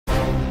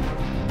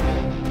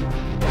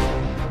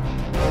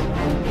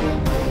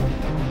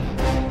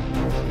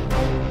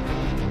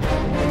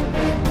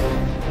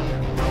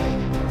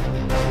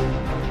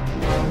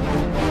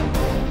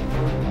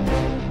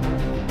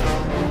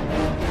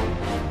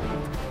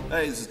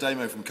Hey, this is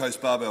Damo from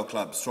Coast Barbell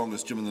Club,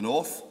 strongest gym in the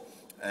north,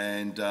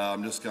 and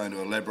I'm just going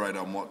to elaborate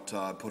on what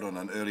I put on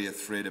an earlier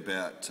thread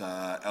about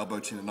elbow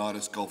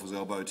tendonitis, golfer's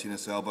elbow,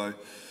 tennis elbow,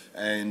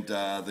 and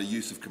the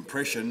use of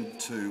compression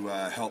to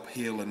help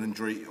heal an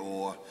injury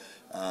or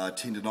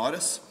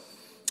tendonitis.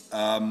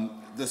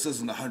 This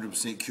isn't a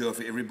 100% cure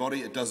for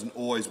everybody. It doesn't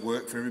always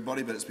work for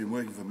everybody, but it's been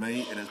working for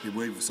me, and it's been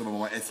working for some of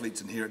my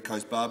athletes in here at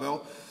Coast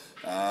Barbell,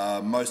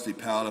 mostly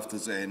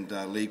powerlifters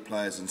and league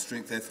players and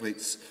strength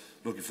athletes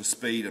looking for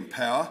speed and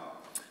power.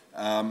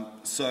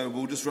 So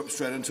we'll just rip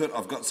straight into it.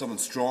 I've got someone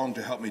strong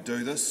to help me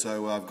do this,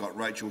 so I've got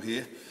Rachel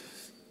here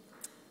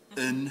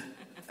and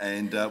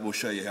we'll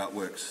show you how it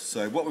works.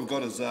 So what we've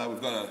got is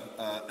we've got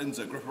a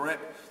Inza gripper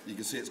wrap. You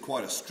can see it's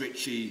quite a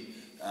stretchy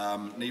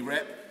knee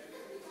wrap,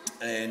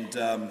 and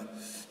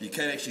you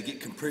can actually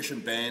get compression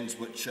bands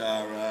which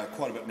are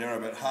quite a bit narrow,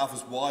 about half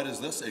as wide as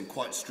this and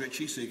quite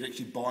stretchy, so you can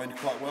actually bind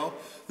quite well.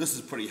 This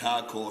is pretty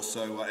hardcore,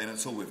 so and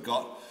it's all we've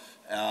got.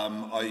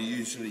 I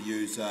usually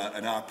use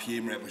an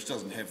RPM wrap which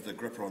doesn't have the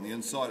gripper on the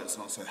inside. It's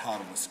not so hard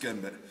on the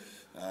skin,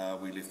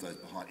 but we left those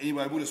behind.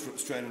 Anyway, we'll just rip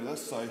straight into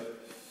this. So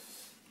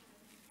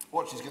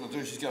what she's going to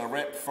do, she's going to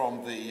wrap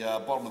from the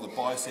bottom of the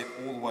bicep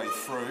all the way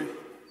through.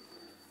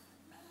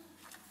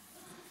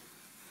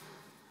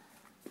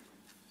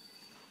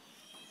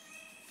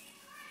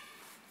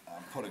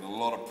 I'm putting a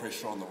lot of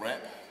pressure on the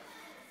wrap.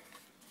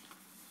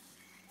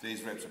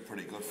 These wraps are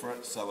pretty good for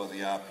it. So are the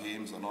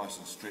RPMs, are nice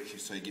and stretchy,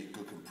 so you get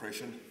good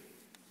compression.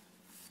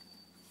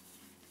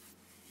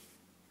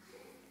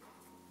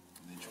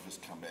 And then she'll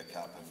just come back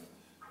up and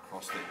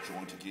cross that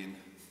joint again.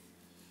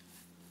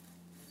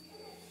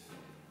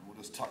 We'll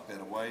just tuck that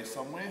away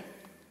somewhere.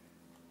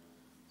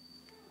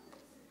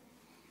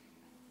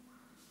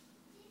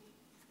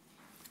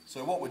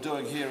 So what we're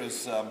doing here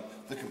is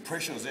the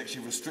compression is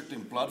actually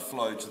restricting blood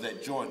flow to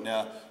that joint.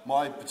 Now,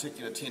 my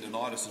particular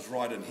tendonitis is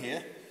right in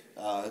here.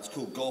 It's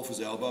called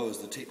golfer's elbow, as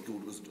the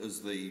technical,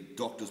 as the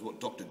doctors,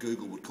 what Dr.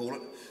 Google would call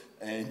it.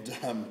 And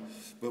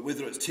but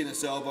whether it's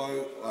tennis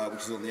elbow,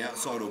 which is on the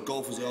outside, or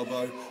golfer's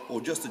elbow, or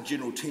just a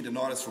general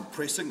tendonitis from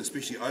pressing,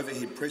 especially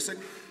overhead pressing,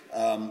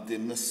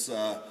 then this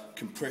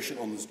compression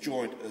on this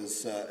joint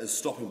is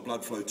stopping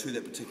blood flow to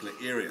that particular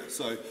area.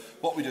 So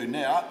what we do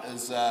now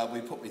is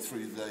we put me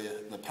through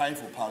the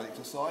painful part of the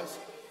exercise,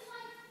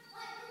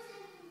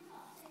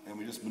 and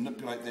we just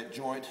manipulate that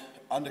joint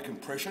under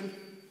compression.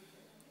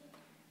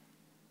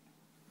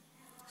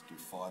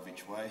 5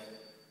 each way.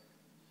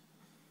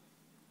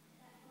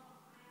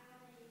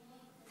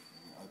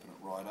 Open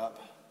it right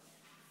up.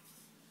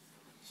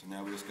 So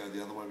now we just go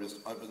the other way, we just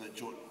open that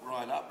joint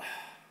right up.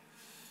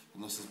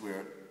 And this is where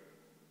it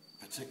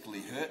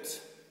particularly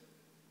hurts.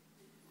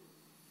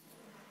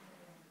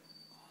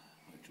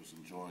 Rachel's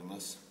enjoying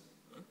this.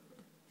 And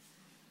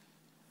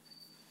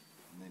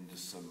then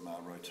just some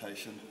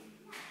rotation.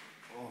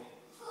 Oh.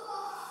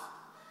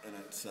 And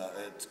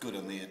it's good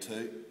in there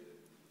too.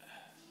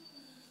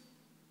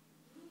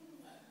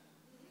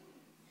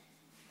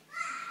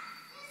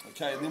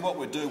 Okay, and then what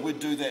we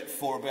do that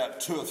for about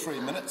 2 or 3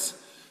 minutes.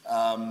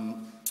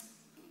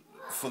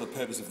 For the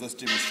purpose of this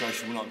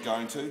demonstration, we're not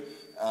going to.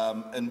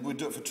 And we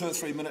do it for 2 or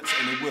 3 minutes,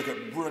 and we work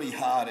it really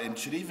hard, and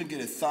she'd even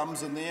get her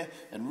thumbs in there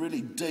and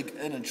really dig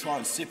in and try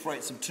and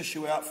separate some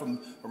tissue out from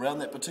around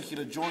that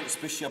particular joint,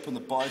 especially up in the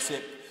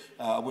bicep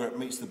where it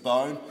meets the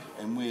bone,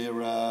 and where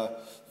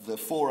the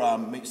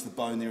forearm meets the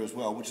bone there as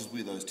well, which is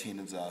where those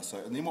tendons are. So,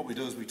 and then what we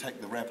do is we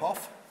take the wrap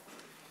off.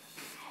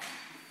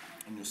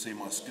 And you'll see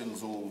my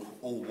skin's all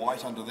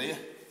white under there,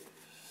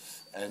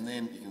 and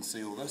then you can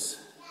see all this,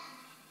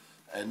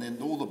 and then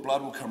all the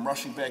blood will come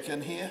rushing back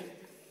in here,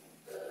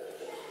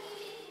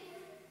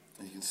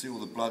 and you can see all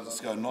the blood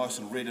that's going nice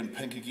and red and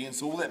pink again.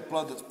 So all that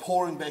blood that's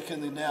pouring back in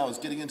there now is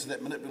getting into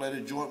that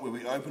manipulated joint where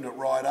we opened it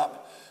right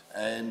up,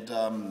 and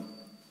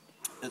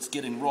it's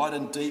getting right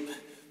in deep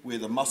where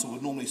the muscle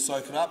would normally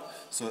soak it up.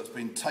 So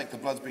the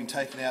blood's been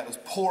taken out, it's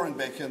pouring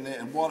back in there,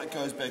 and while it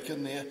goes back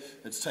in there,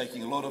 it's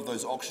taking a lot of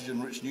those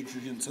oxygen-rich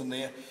nutrients in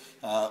there,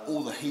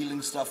 all the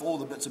healing stuff, all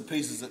the bits and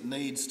pieces it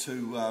needs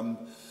to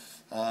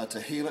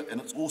heal it, and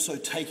it's also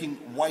taking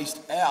waste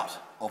out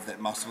of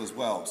that muscle as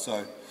well.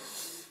 So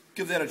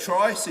give that a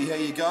try, see how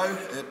you go.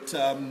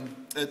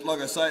 Like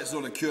I say, it's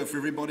not a cure for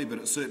everybody, but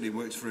it certainly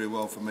works very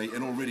well for me,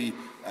 and already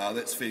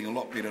that's feeling a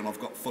lot better, and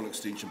I've got full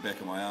extension back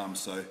in my arms.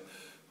 So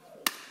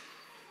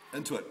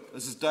into it.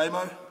 This is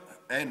Damo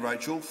and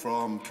Rachel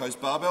from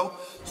Coast Barbell,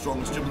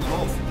 strongest gym in the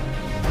north.